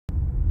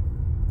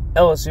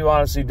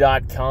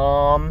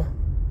LSUODYSSEY.COM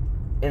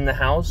in the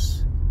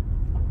house.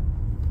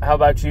 How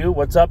about you?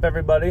 What's up,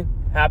 everybody?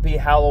 Happy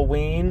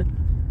Halloween.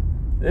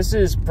 This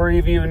is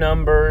preview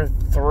number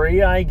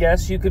 3, I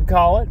guess you could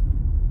call it.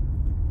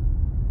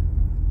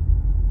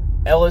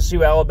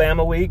 LSU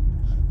Alabama week.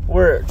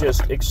 We're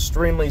just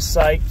extremely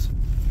psyched.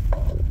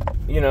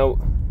 You know,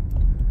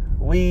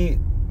 we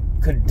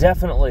could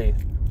definitely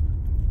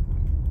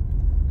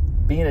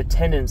be in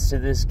attendance to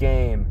this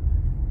game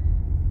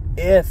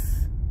if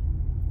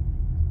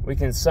we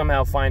can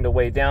somehow find a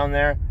way down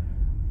there.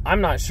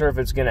 I'm not sure if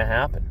it's going to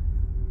happen.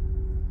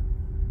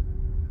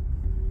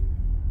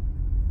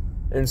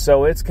 And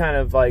so it's kind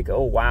of like,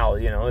 oh, wow,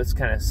 you know, it's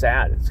kind of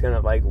sad. It's kind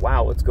of like,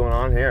 wow, what's going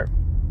on here?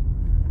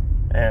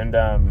 And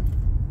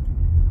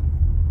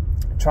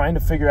trying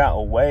to figure out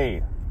a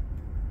way,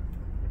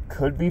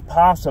 could be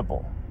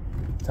possible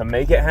to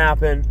make it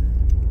happen.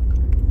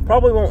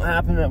 Probably won't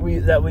happen that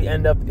we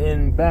end up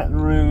in Baton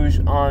Rouge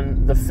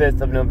on the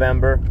 5th of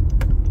November.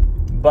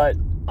 But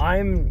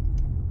I'm,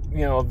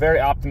 you know, a very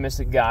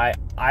optimistic guy.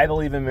 I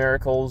believe in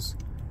miracles.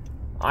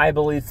 I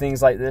believe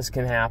things like this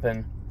can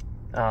happen.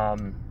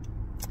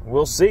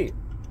 We'll see.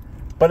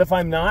 But if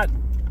I'm not,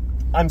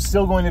 I'm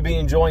still going to be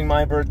enjoying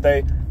my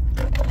birthday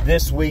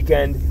this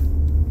weekend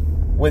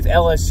with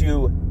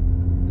LSU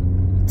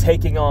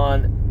taking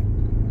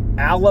on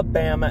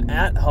Alabama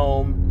at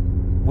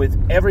home with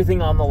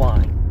everything on the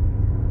line.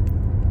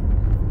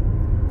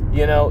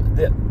 You know,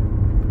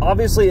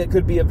 obviously it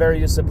could be a very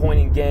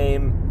disappointing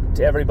game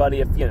to everybody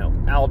if, you know,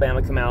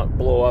 Alabama come out,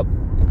 blow up,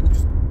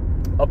 just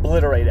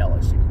obliterate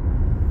LSU.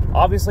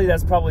 Obviously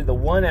that's probably the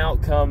one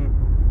outcome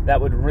that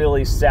would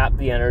really sap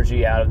the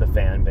energy out of the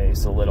fan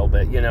base a little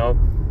bit, you know.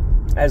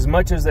 As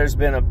much as there's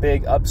been a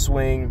big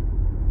upswing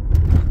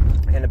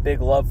and a big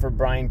love for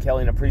Brian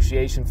Kelly and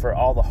appreciation for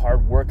all the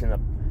hard work and the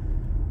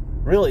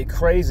really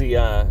crazy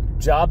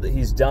job that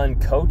he's done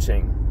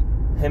coaching,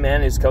 him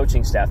and his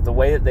coaching staff, the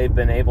way that they've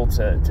been able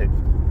to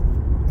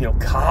you know,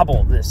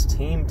 cobble this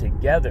team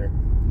together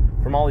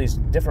from all these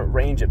different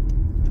range of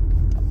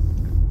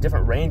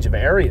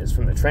areas,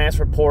 from the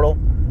transfer portal,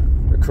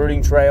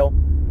 recruiting trail,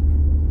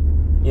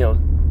 you know,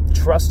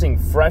 trusting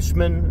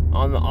freshmen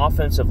on the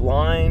offensive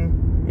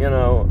line, you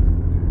know,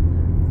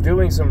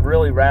 doing some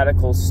really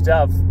radical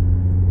stuff,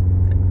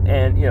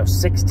 and, you know,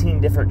 16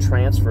 different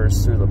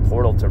transfers through the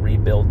portal to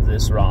rebuild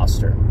this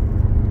roster.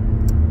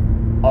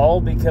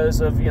 All because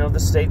of, you know, the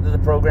state that the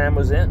program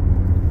was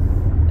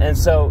in. And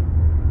so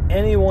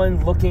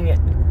anyone looking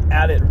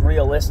at it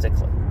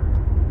realistically,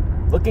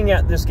 looking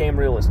at this game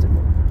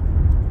realistically,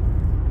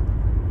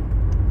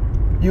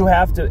 you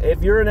have to,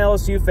 if you're an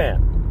LSU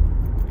fan,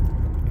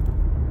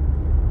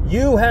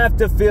 you have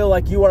to feel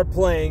like you are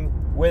playing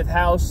with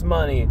house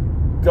money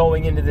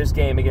going into this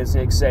game against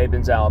Nick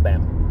Saban's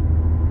Alabama.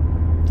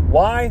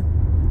 Why?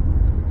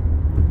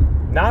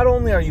 Not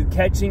only are you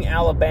catching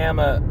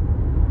Alabama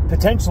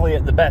potentially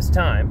at the best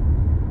time,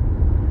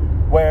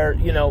 where,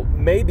 you know,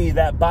 maybe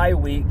that bye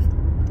week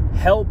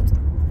helped,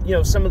 you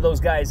know, some of those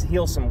guys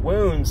heal some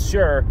wounds,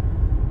 sure,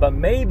 but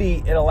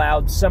maybe it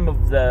allowed some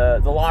of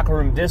the locker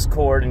room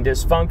discord and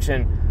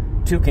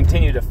dysfunction to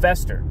continue to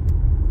fester.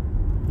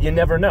 You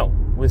never know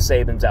with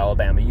Saban's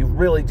Alabama. You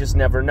really just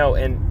never know.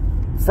 And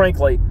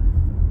frankly,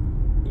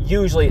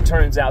 usually it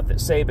turns out that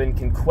Saban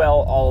can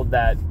quell all of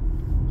that,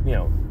 you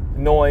know,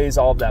 noise,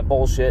 all of that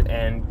bullshit,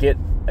 and get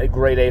a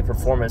grade A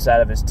performance out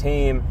of his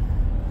team,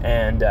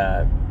 and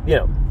you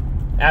know,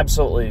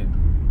 absolutely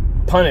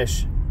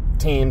punish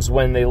teams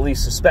when they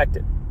least suspect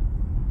it.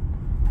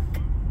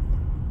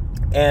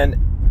 And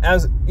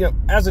as you know,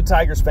 as a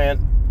Tigers fan,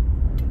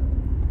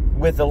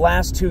 with the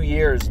last 2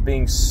 years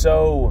being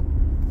so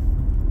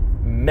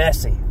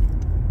messy,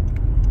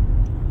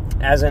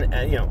 as an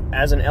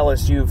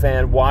LSU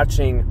fan,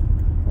 watching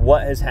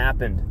what has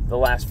happened the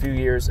last few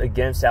years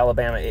against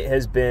Alabama, it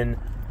has been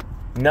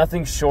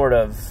nothing short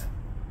of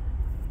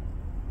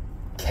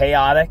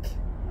chaotic,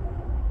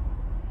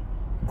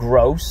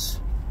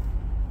 gross,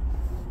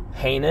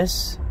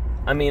 heinous.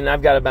 I mean,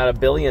 I've got about a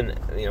billion,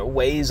 you know,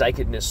 ways I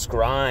could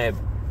describe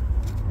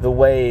the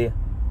way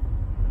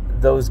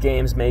those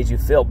games made you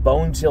feel.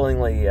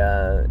 Bone-chillingly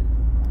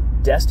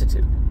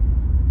destitute.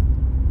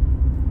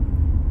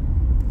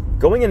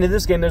 Going into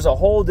this game, there's a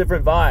whole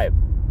different vibe.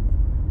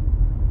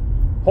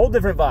 Whole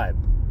different vibe.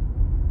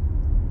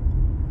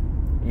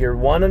 You're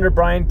one under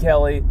Brian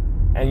Kelly,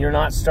 and you're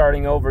not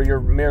starting over. You're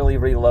merely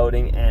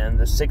reloading, and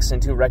the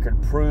 6-2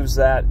 record proves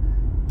that.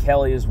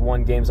 Kelly has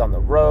won games on the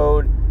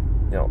road,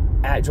 you know,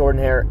 at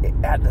Jordan-Hare,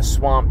 at the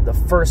Swamp. The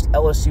first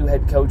LSU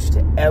head coach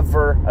to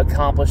ever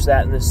accomplish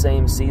that in the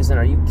same season.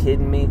 Are you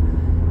kidding me?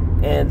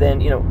 And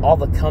then, you know, all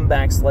the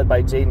comebacks led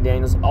by Jaden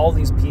Daniels. All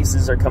these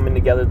pieces are coming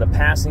together. The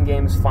passing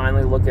game's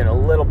finally looking a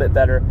little bit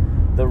better.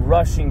 The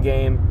rushing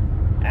game,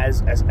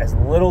 as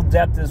little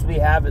depth as we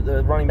have at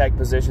the running back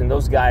position,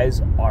 those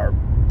guys are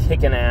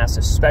kicking ass,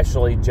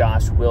 especially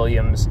Josh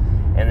Williams.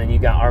 And then you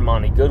got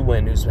Armani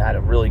Goodwin, who's had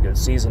a really good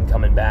season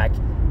coming back,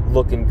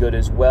 looking good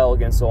as well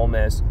against Ole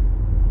Miss.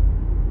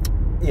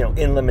 You know,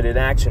 in limited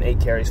action, 8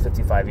 carries,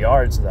 55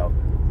 yards, though.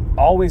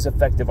 always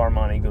effective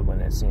Armani Goodwin,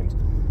 it seems.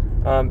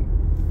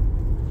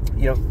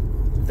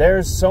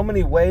 There's so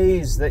many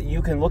ways that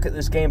you can look at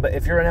this game, but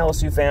if you're an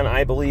LSU fan,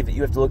 I believe that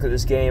you have to look at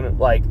this game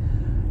like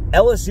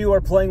LSU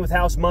are playing with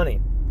house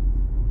money.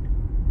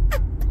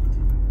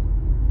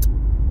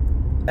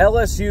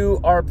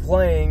 LSU are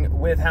playing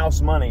with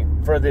house money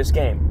for this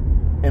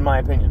game, in my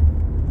opinion.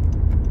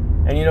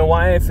 And you know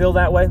why I feel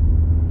that way?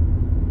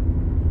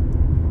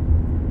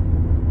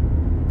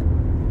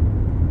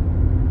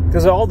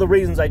 Because of all the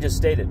reasons I just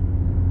stated.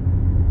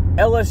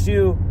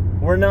 LSU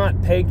were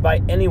not pegged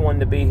by anyone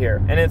to be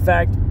here. And in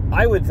fact,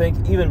 I would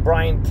think even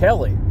Brian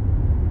Kelly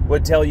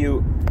would tell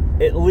you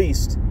at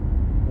least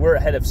we're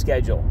ahead of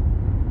schedule.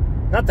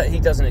 Not that he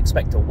doesn't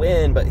expect to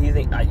win, but he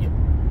thinks...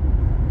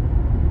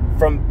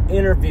 From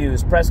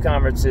interviews, press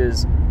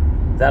conferences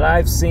that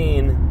I've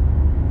seen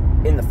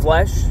in the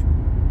flesh,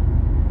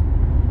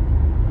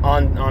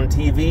 on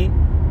TV,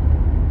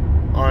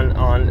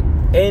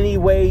 on any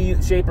way,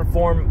 shape, or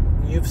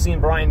form you've seen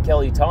Brian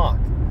Kelly talk,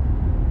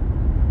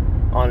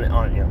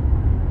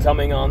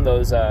 coming on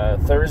those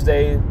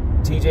Thursday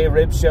TJ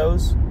Rib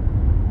shows,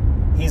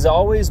 he's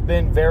always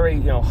been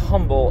very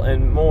humble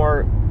and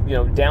more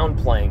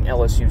downplaying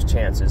LSU's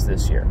chances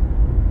this year.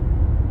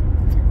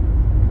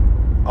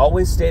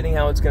 Always stating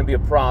how it's going to be a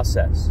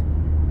process.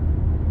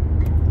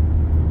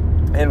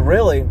 And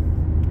really,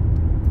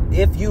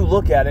 if you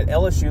look at it,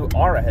 LSU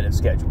are ahead of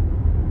schedule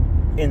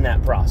in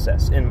that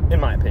process, in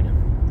my opinion.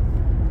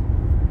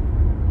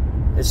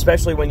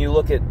 Especially when you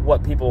look at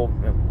what people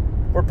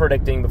were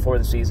predicting before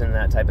the season and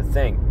that type of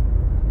thing.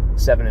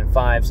 7-5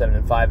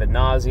 ad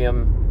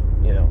nauseum,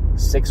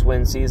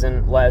 6-win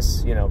season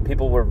less.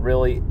 People were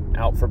really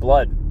out for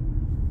blood.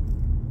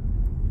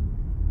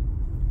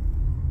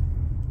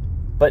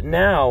 But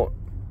now,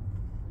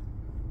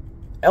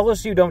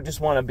 LSU don't just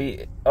want to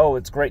be,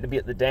 it's great to be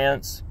at the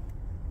dance,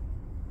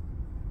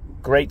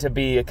 great to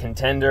be a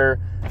contender,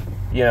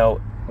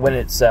 when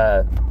it's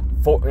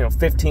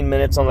 15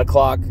 minutes on the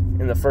clock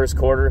in the first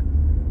quarter.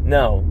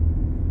 No.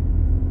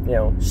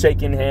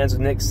 Shaking hands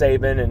with Nick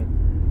Saban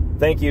and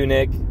thank you,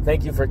 Nick.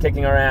 Thank you for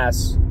kicking our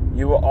ass.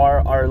 You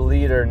are our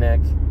leader,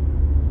 Nick.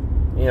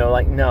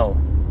 No.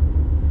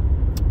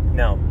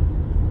 No.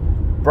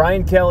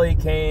 Brian Kelly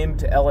came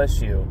to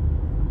LSU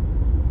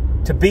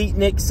to beat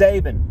Nick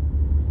Saban.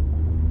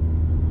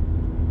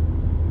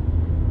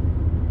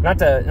 Not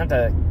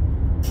to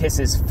kiss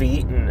his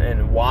feet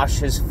and wash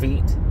his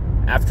feet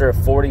after a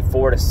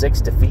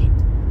 44-6 defeat.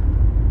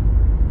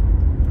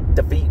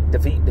 Defeat.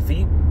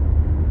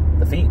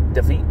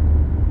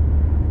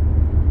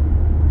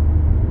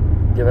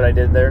 Get what I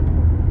did there?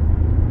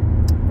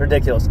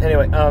 Ridiculous.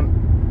 Anyway,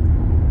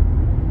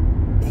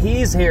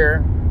 he's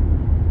here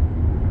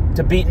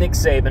to beat Nick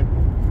Saban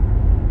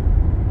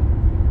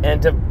and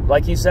to,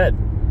 like he said,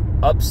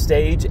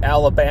 upstage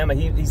Alabama.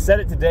 He said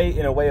it today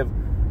in a way of,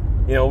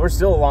 we're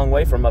still a long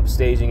way from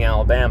upstaging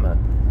Alabama.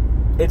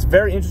 It's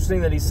very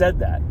interesting that he said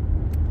that.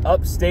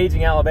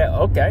 Upstaging Alabama.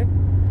 Okay.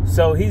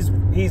 So he's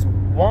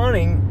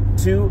wanting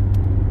to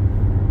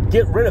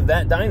get rid of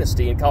that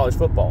dynasty in college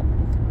football.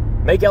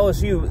 Make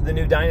LSU the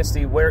new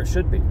dynasty where it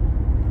should be.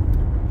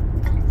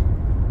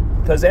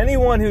 Because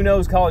anyone who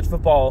knows college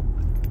football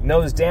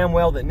knows damn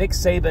well that Nick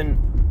Saban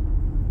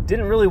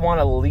didn't really want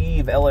to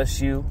leave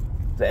LSU.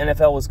 The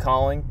NFL was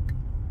calling.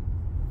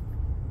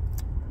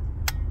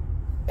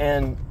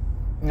 And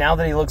now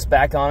that he looks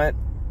back on it,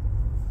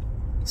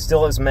 he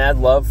still has mad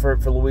love for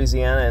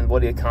Louisiana and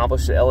what he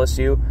accomplished at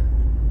LSU.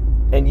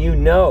 And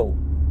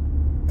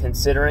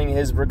considering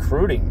his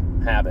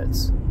recruiting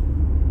habits,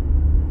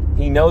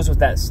 he knows what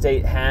that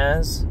state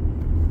has,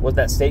 what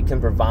that state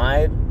can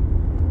provide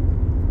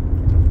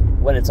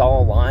when it's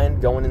all aligned,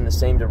 going in the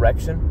same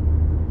direction.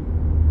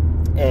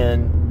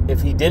 And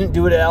if he didn't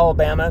do it at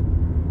Alabama,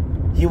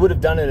 he would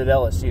have done it at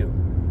LSU.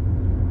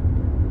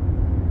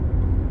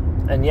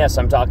 And yes,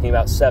 I'm talking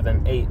about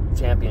 7-8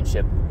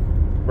 championship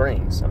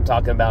rings. I'm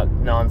talking about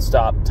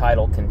nonstop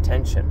title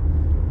contention.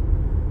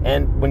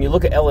 And when you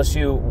look at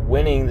LSU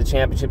winning the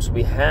championships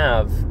we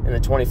have in the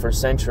 21st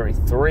century,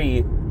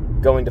 3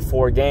 going to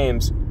 4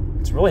 games,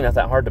 it's really not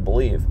that hard to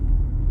believe.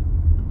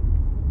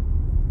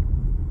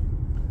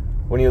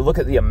 When you look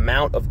at the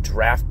amount of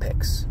draft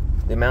picks,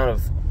 the amount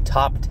of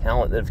top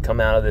talent that have come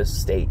out of this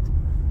state,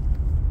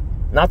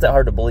 not that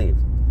hard to believe.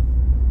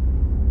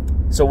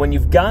 So when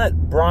you've got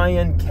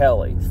Brian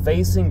Kelly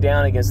facing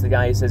down against the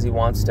guy he says he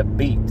wants to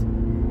beat,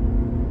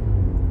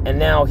 and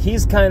now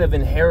he's kind of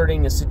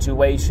inheriting a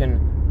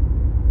situation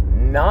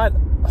not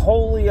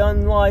wholly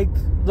unlike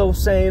the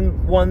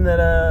same one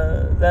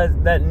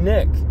that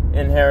Nick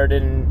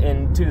inherited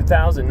in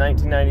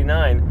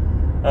 1999.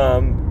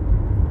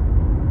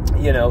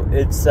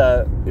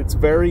 It's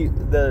very,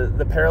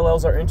 the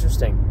parallels are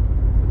interesting.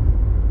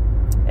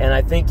 And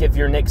I think if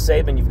you're Nick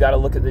Saban, you've got to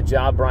look at the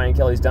job Brian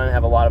Kelly's done and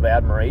have a lot of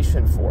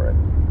admiration for it.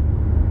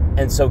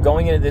 And so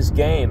going into this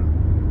game,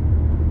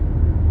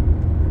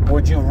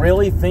 would you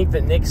really think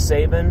that Nick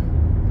Saban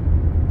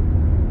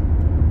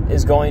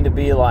is going to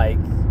be like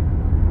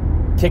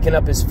kicking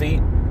up his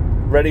feet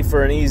ready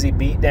for an easy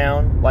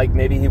beatdown, like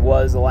maybe he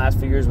was the last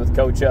few years with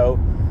Coach O.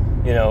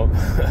 You know,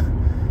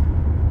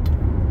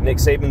 Nick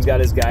Saban's got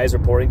his guys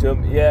reporting to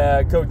him.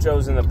 Yeah, Coach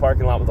O's in the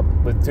parking lot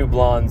with two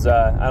blondes.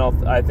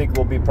 I think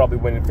we'll be probably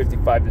winning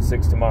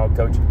 55-6 tomorrow,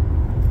 Coach.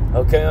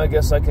 Okay, I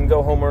guess I can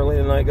go home early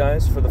tonight,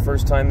 guys, for the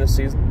first time this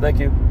season. Thank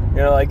you.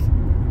 You know, like,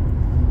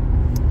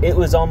 it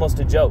was almost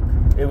a joke.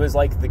 It was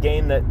like the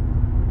game that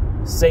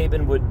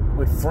Saban would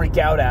freak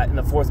out at in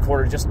the fourth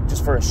quarter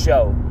just for a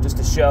show, just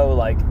to show,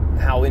 like,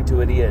 how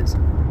into it he is.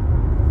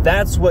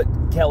 That's what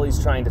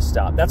Kelly's trying to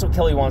stop. That's what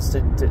Kelly wants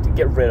to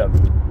get rid of.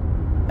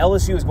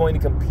 LSU is going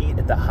to compete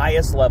at the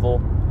highest level.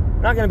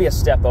 Not going to be a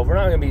step over.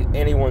 Not going to be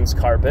anyone's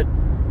carpet.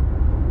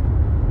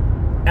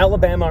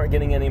 Alabama aren't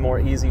getting any more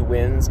easy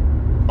wins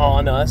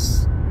on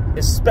us,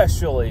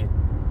 especially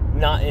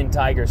not in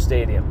Tiger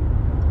Stadium.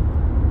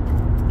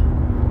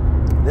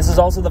 This is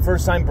also the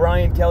first time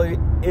Brian Kelly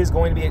is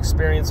going to be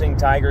experiencing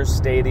Tiger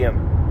Stadium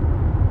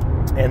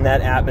and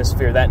that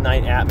atmosphere, that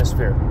night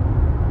atmosphere.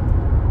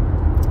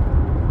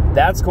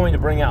 That's going to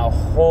bring out a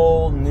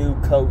whole new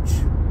coach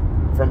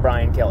from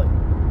Brian Kelly.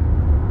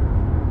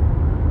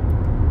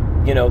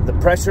 You know, the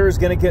pressure is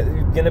going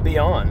to be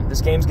on.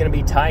 This game's going to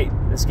be tight.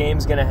 This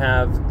game's going to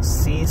have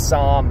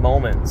seesaw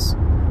moments.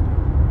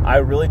 I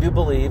really do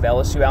believe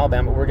LSU,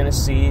 Alabama, we're going to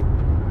see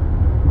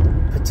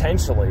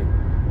potentially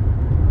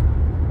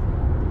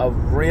a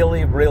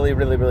really, really,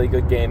 really, really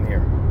good game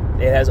here.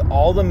 It has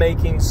all the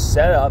makings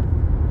set up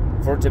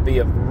for it to be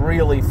a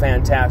really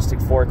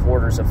fantastic 4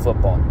 quarters of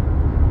football.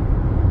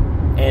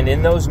 And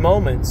in those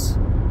moments,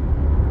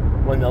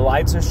 when the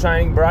lights are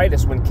shining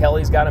brightest, when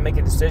Kelly's got to make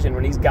a decision,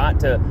 when he's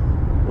got to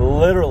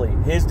literally,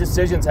 his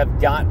decisions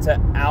have got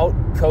to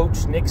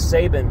out-coach Nick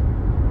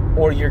Saban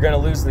or you're going to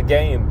lose the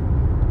game.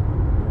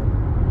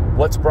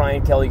 What's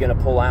Brian Kelly going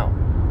to pull out?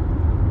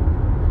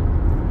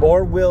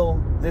 Or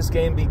will this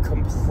game be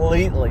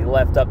completely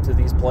left up to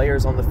these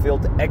players on the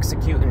field to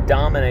execute and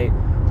dominate,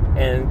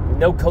 and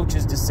no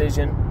coach's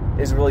decision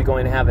is really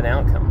going to have an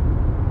outcome?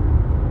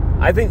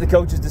 I think the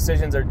coach's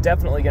decisions are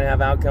definitely going to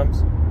have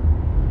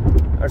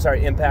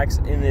impacts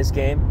in this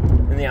game,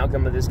 in the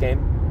outcome of this game.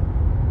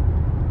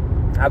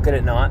 How could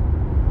it not?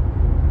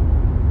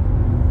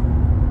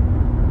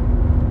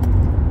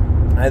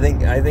 I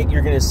think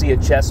you're going to see a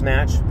chess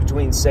match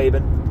between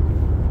Saban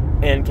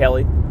and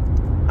Kelly.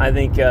 I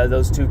think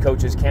those two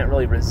coaches can't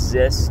really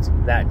resist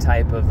that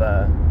type of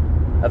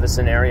a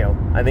scenario.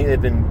 I think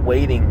they've been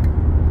waiting.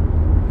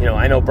 You know,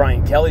 I know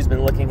Brian Kelly's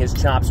been licking his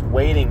chops,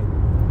 waiting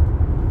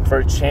for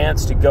a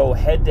chance to go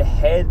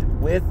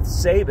head-to-head with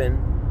Saban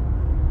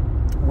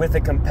with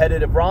a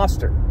competitive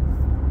roster.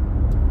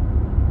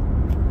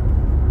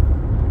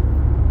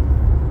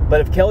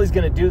 But if Kelly's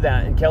going to do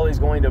that, and Kelly's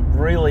going to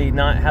really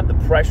not have the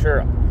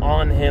pressure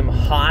on him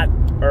hot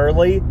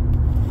early,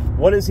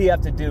 what does he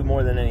have to do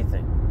more than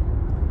anything?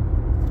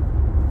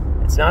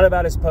 It's not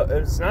about his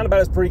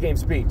pregame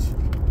speech.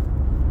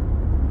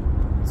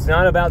 It's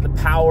not about the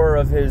power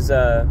of his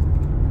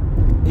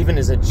even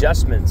his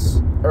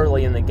adjustments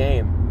early in the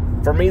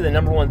game. For me, the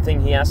number one thing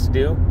he has to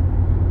do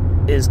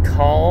is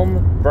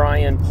calm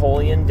Brian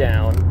Polian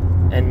down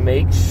and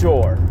make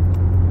sure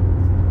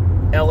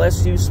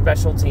LSU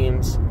special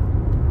teams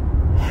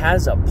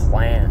has a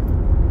plan.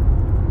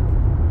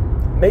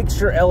 Make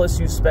sure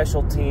LSU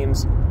special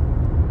teams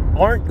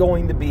aren't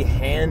going to be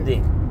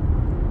handing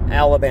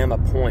Alabama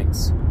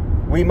points.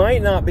 We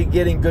might not be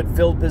getting good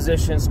field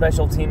position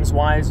special teams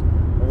wise,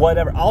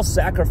 whatever. I'll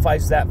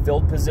sacrifice that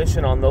field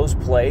position on those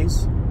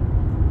plays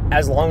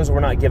as long as we're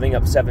not giving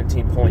up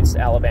 17 points to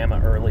Alabama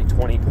early,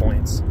 20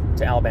 points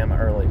to Alabama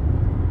early.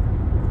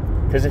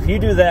 Because if you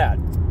do that,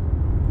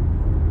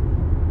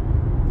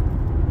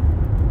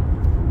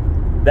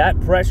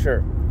 that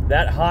pressure,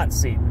 that hot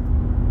seat,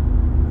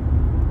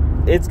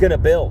 it's going to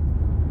build.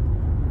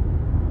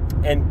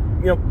 And,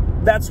 you know,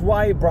 that's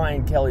why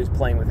Brian Kelly's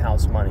playing with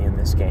house money in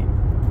this game.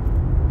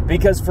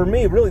 Because for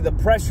me, really, the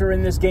pressure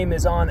in this game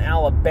is on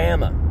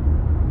Alabama.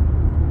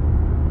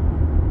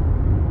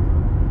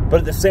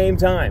 But at the same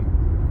time,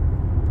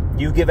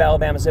 you give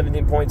Alabama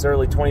 17 points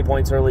early, 20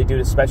 points early due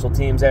to special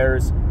teams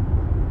errors,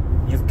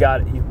 you've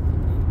got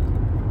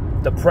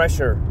the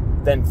pressure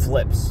then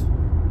flips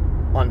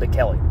onto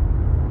Kelly.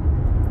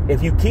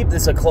 If you keep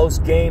this a close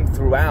game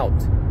throughout,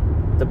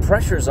 the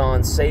pressure's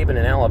on Saban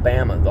and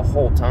Alabama the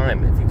whole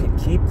time. If you can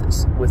keep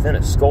this within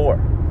a score.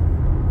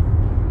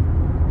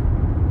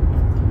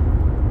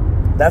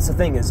 That's the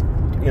thing is,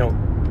 you know,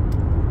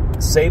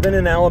 Saban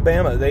and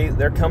Alabama,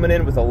 they're coming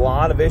in with a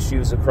lot of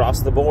issues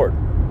across the board.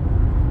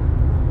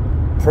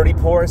 Pretty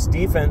porous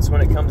defense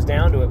when it comes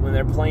down to it, when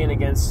they're playing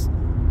against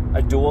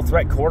a dual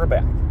threat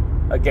quarterback,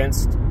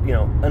 against, you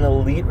know, an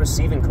elite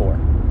receiving corps.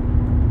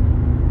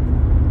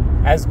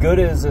 As good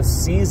as a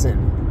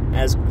season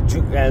as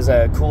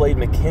Kool-Aid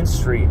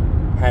McKinstry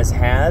has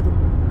had,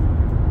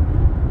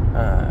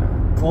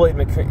 Kool-Aid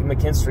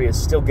McKinstry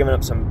is still giving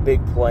up some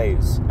big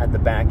plays at the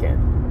back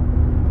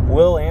end.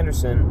 Will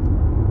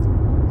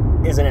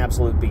Anderson is an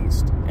absolute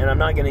beast, and I'm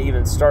not going to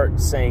even start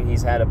saying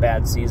he's had a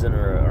bad season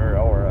or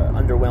an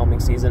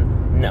underwhelming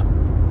season. No.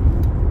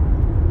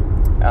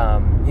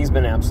 He's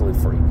been an absolute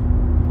freak.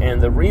 And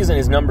the reason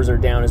his numbers are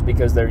down is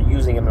because they're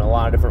using him in a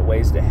lot of different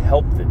ways to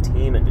help the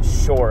team and to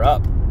shore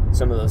up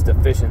some of those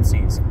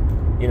deficiencies.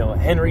 You know,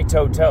 Henry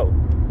Toto,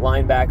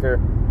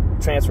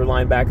 transfer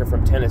linebacker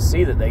from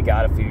Tennessee that they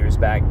got a few years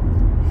back,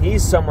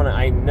 he's someone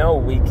I know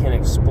we can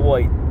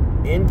exploit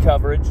in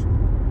coverage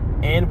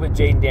and with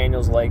Jaden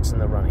Daniels' legs in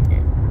the running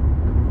game.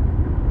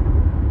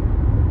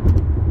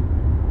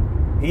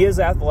 He is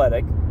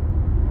athletic.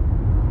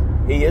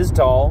 He is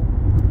tall.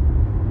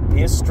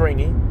 He is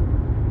stringy.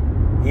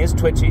 He is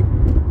twitchy.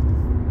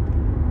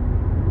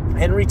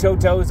 Henry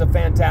Toto is a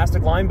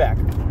fantastic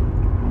linebacker.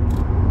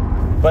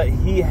 But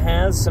he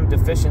has some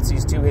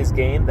deficiencies to his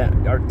game that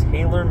are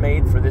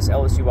tailor-made for this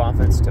LSU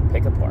offense to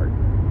pick apart.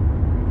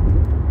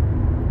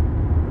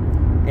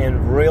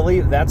 And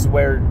really, that's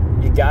where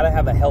you got to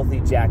have a healthy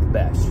Jack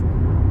Bech.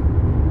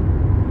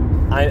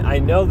 I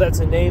know that's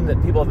a name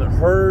that people haven't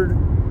heard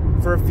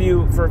for a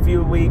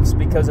few weeks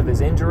because of his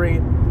injury.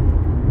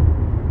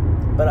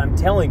 But I'm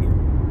telling you,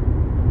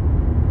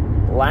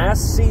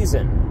 last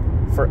season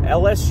for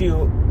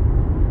LSU,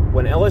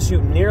 when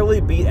LSU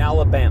nearly beat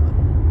Alabama,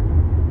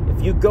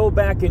 if you go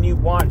back and you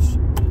watch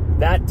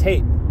that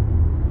tape,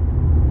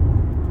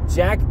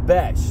 Jack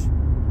Bech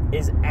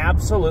is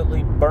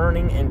absolutely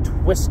burning and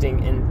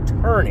twisting and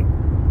turning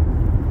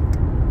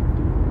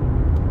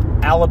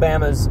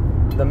Alabama's,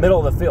 the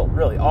middle of the field,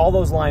 really. All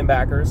those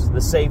linebackers,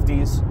 the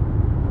safeties,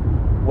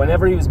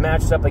 whenever he was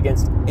matched up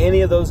against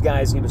any of those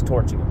guys, he was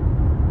torching them.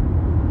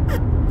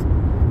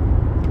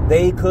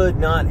 They could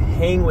not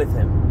hang with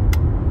him,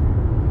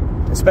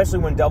 especially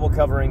when double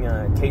covering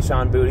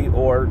Kayshon Boutte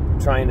or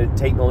trying to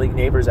take Malik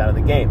Neighbors out of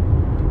the game.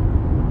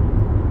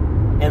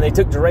 And they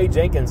took DeRay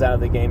Jenkins out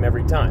of the game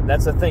every time.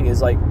 That's the thing,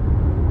 is like,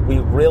 we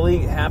really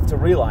have to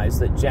realize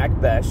that Jack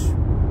Bech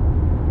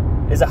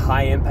is a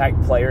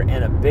high-impact player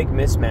and a big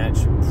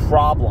mismatch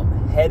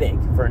problem,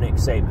 headache for Nick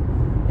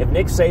Saban. If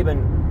Nick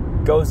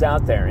Saban goes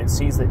out there and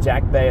sees that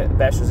Jack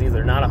Bech is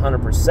either not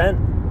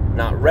 100%,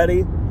 not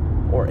ready,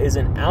 or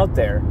isn't out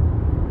there,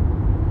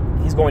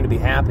 he's going to be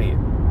happy,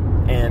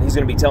 and he's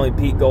going to be telling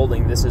Pete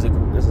Golding this is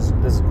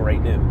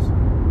great news,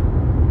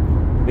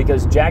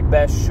 because Jack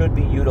Bech should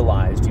be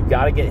utilized. You've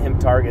got to get him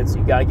targets.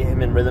 You've got to get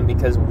him in rhythm,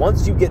 because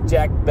once you get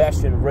Jack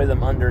Bech in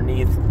rhythm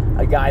underneath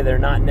a guy they're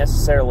not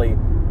necessarily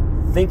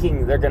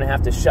thinking they're going to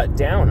have to shut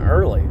down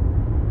early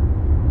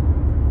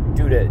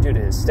due to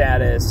his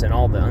status and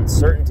all the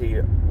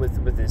uncertainty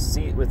with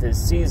his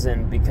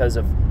season because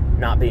of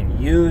not being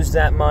used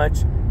that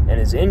much and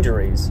his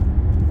injuries,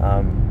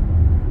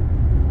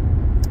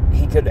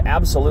 he could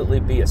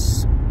absolutely be a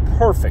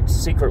perfect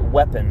secret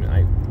weapon.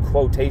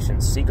 Quotation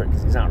secret,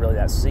 because he's not really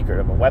that secret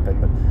of a weapon,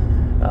 but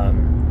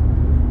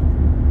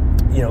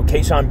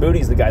Kayshon Boutte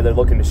is the guy they're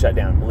looking to shut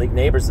down. Malik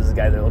Neighbors is the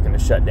guy they're looking to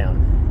shut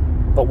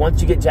down. But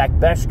once you get Jack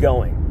Bech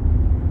going,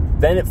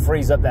 then it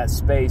frees up that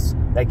space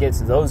that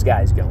gets those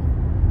guys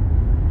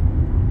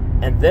going.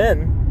 And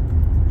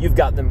then you've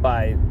got them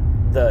by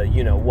the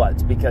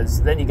you-know-what,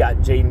 because then you got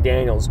Jaden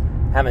Daniels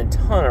having a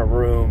ton of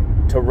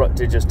room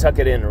to just tuck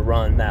it in and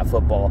run that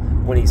football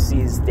when he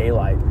sees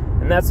daylight.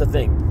 And that's the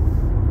thing.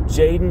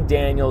 Jaden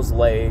Daniels'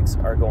 legs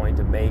are going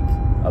to make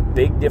a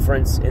big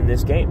difference in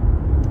this game.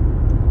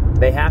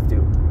 They have to,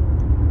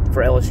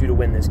 for LSU to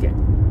win this game.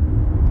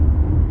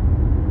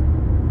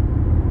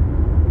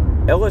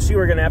 LSU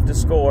are going to have to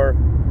score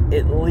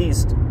at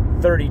least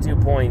 32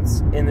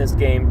 points in this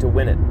game to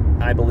win it,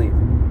 I believe.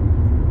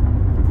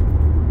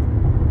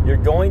 You're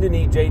going to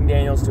need Jaden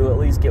Daniels to at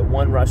least get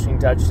one rushing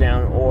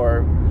touchdown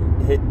or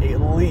hit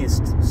at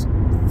least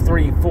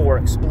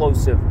 3-4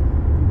 explosive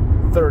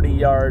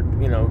 30-yard,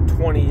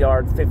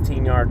 20-yard,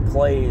 15-yard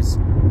plays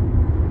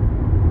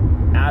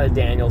out of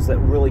Daniels that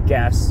really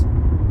gash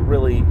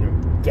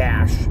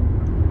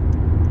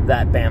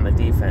that Bama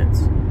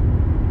defense.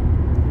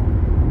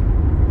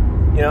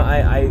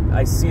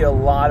 I see a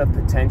lot of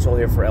potential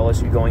here for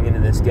LSU going into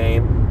this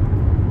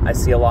game. I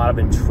see a lot of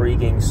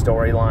intriguing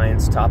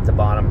storylines top to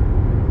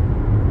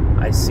bottom.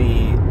 I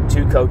see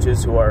two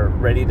coaches who are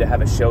ready to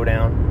have a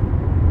showdown.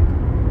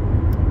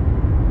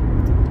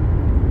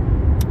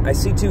 I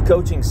see two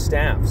coaching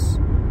staffs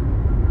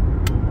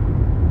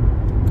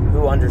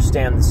who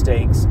understand the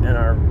stakes and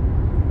are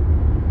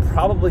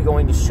probably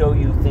going to show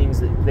you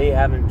things that they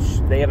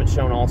haven't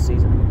shown all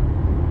season.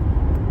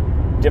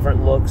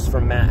 Different looks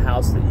from Matt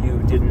House that you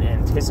didn't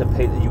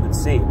anticipate that you would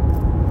see.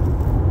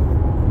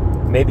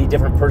 Maybe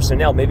different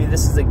personnel. Maybe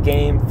this is a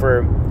game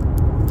for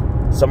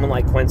someone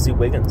like Quincy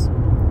Wiggins.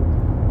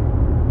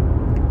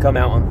 Come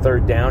out on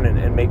third down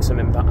and make some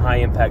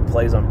high-impact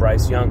plays on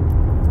Bryce Young.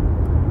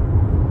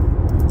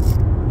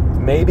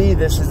 Maybe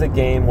this is a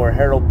game where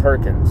Harold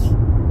Perkins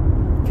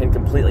can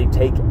completely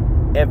take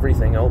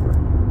everything over.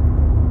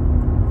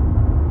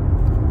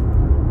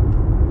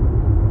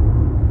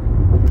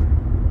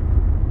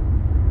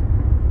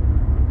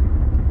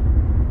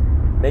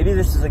 Maybe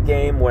this is a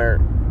game where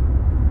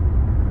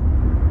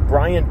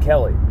Brian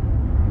Kelly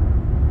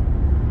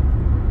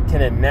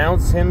can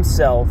announce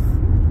himself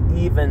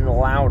even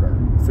louder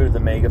through the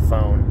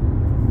megaphone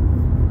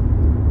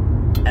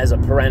as a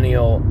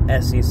perennial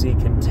SEC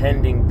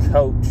contending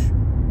coach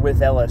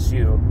with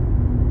LSU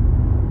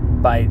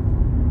by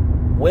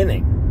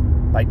winning,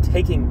 by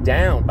taking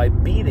down, by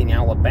beating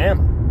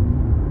Alabama.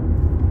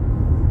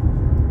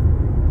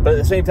 But at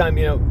the same time,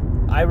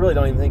 I really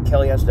don't even think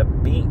Kelly has to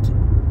beat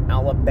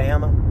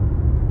Alabama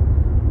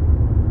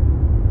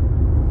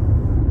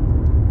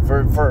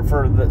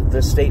for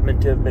the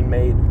statement to have been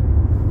made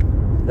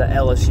that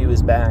LSU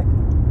is back.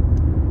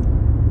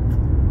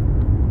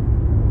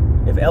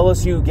 If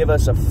LSU give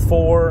us a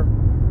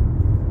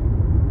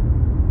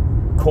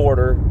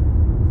 4-quarter,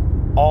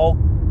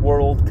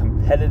 all-world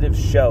competitive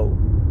show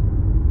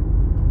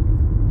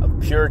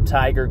of pure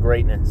Tiger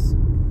greatness,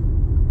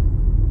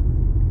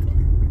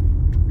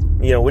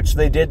 which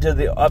they did to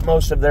the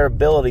utmost of their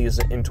abilities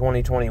in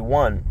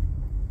 2021,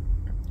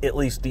 at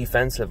least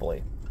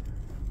defensively,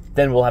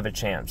 then we'll have a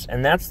chance.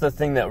 And that's the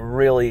thing that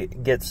really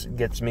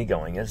gets me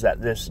going, is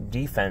that this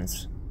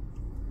defense,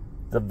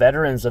 the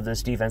veterans of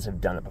this defense have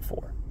done it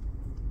before.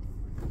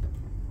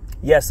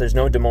 Yes, there's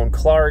no Damone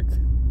Clark.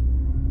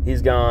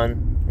 He's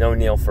gone. No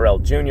Neil Farrell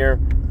Jr.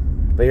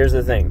 But here's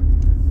the thing.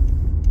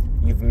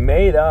 You've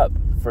made up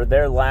for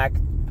their lack,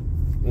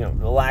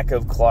 the lack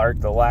of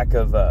Clark, the lack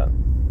of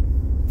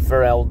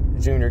Farrell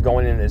Jr.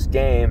 going into this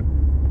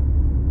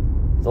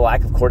game, the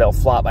lack of Cordell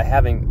Flott by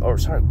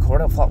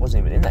Cordell Flott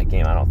wasn't even in that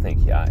game, I don't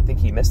think. Yeah, I think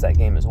he missed that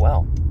game as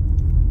well.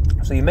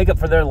 So you make up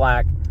for their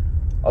lack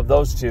of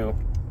those two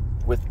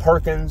with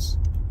Perkins,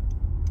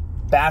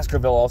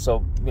 Baskerville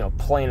also,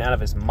 playing out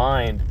of his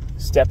mind,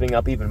 stepping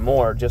up even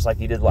more, just like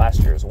he did last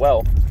year as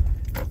well.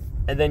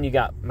 And then you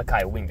got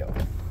Mekhi Wingo,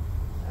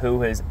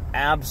 who has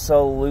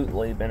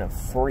absolutely been a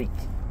freak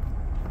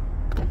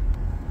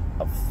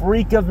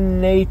of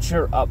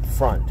nature up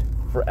front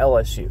for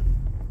LSU.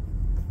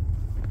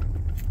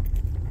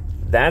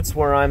 That's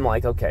where I'm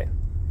like, okay,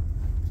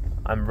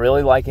 I'm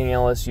really liking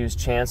LSU's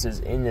chances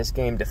in this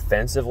game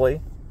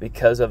defensively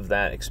because of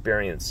that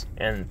experience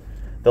and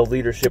the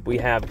leadership we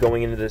have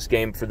going into this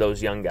game for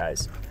those young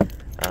guys.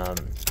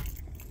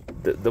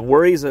 The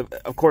worries,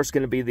 of course,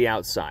 going to be the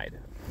outside.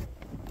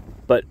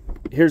 But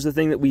here's the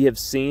thing that we have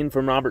seen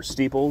from Robert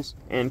Steeples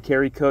and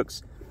Kerry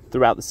Cooks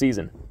throughout the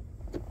season.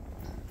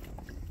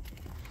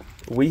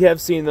 We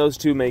have seen those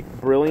two make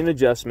brilliant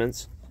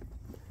adjustments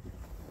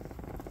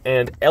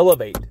and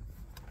elevate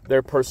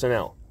their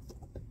personnel.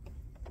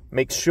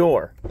 Make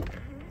sure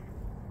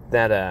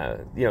that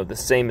the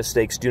same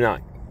mistakes do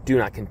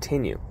not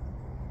continue.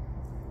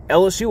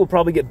 LSU will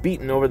probably get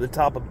beaten over the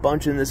top a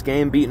bunch in this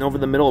game, beaten over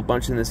the middle a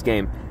bunch in this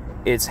game.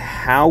 It's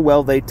how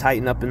well they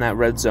tighten up in that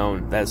red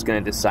zone that's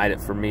going to decide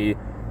it for me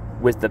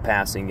with the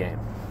passing game.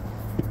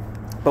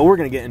 But we're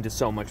going to get into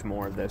so much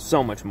more of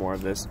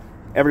this.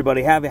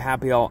 Everybody, have a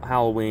happy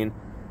Halloween.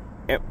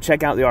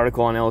 Check out the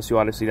article on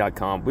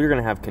LSUODYSSEY.com. We're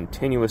going to have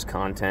continuous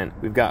content.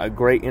 We've got a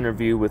great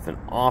interview with an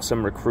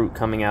awesome recruit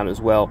coming out as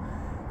well.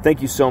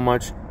 Thank you so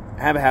much.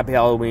 Have a happy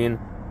Halloween,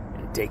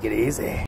 and take it easy.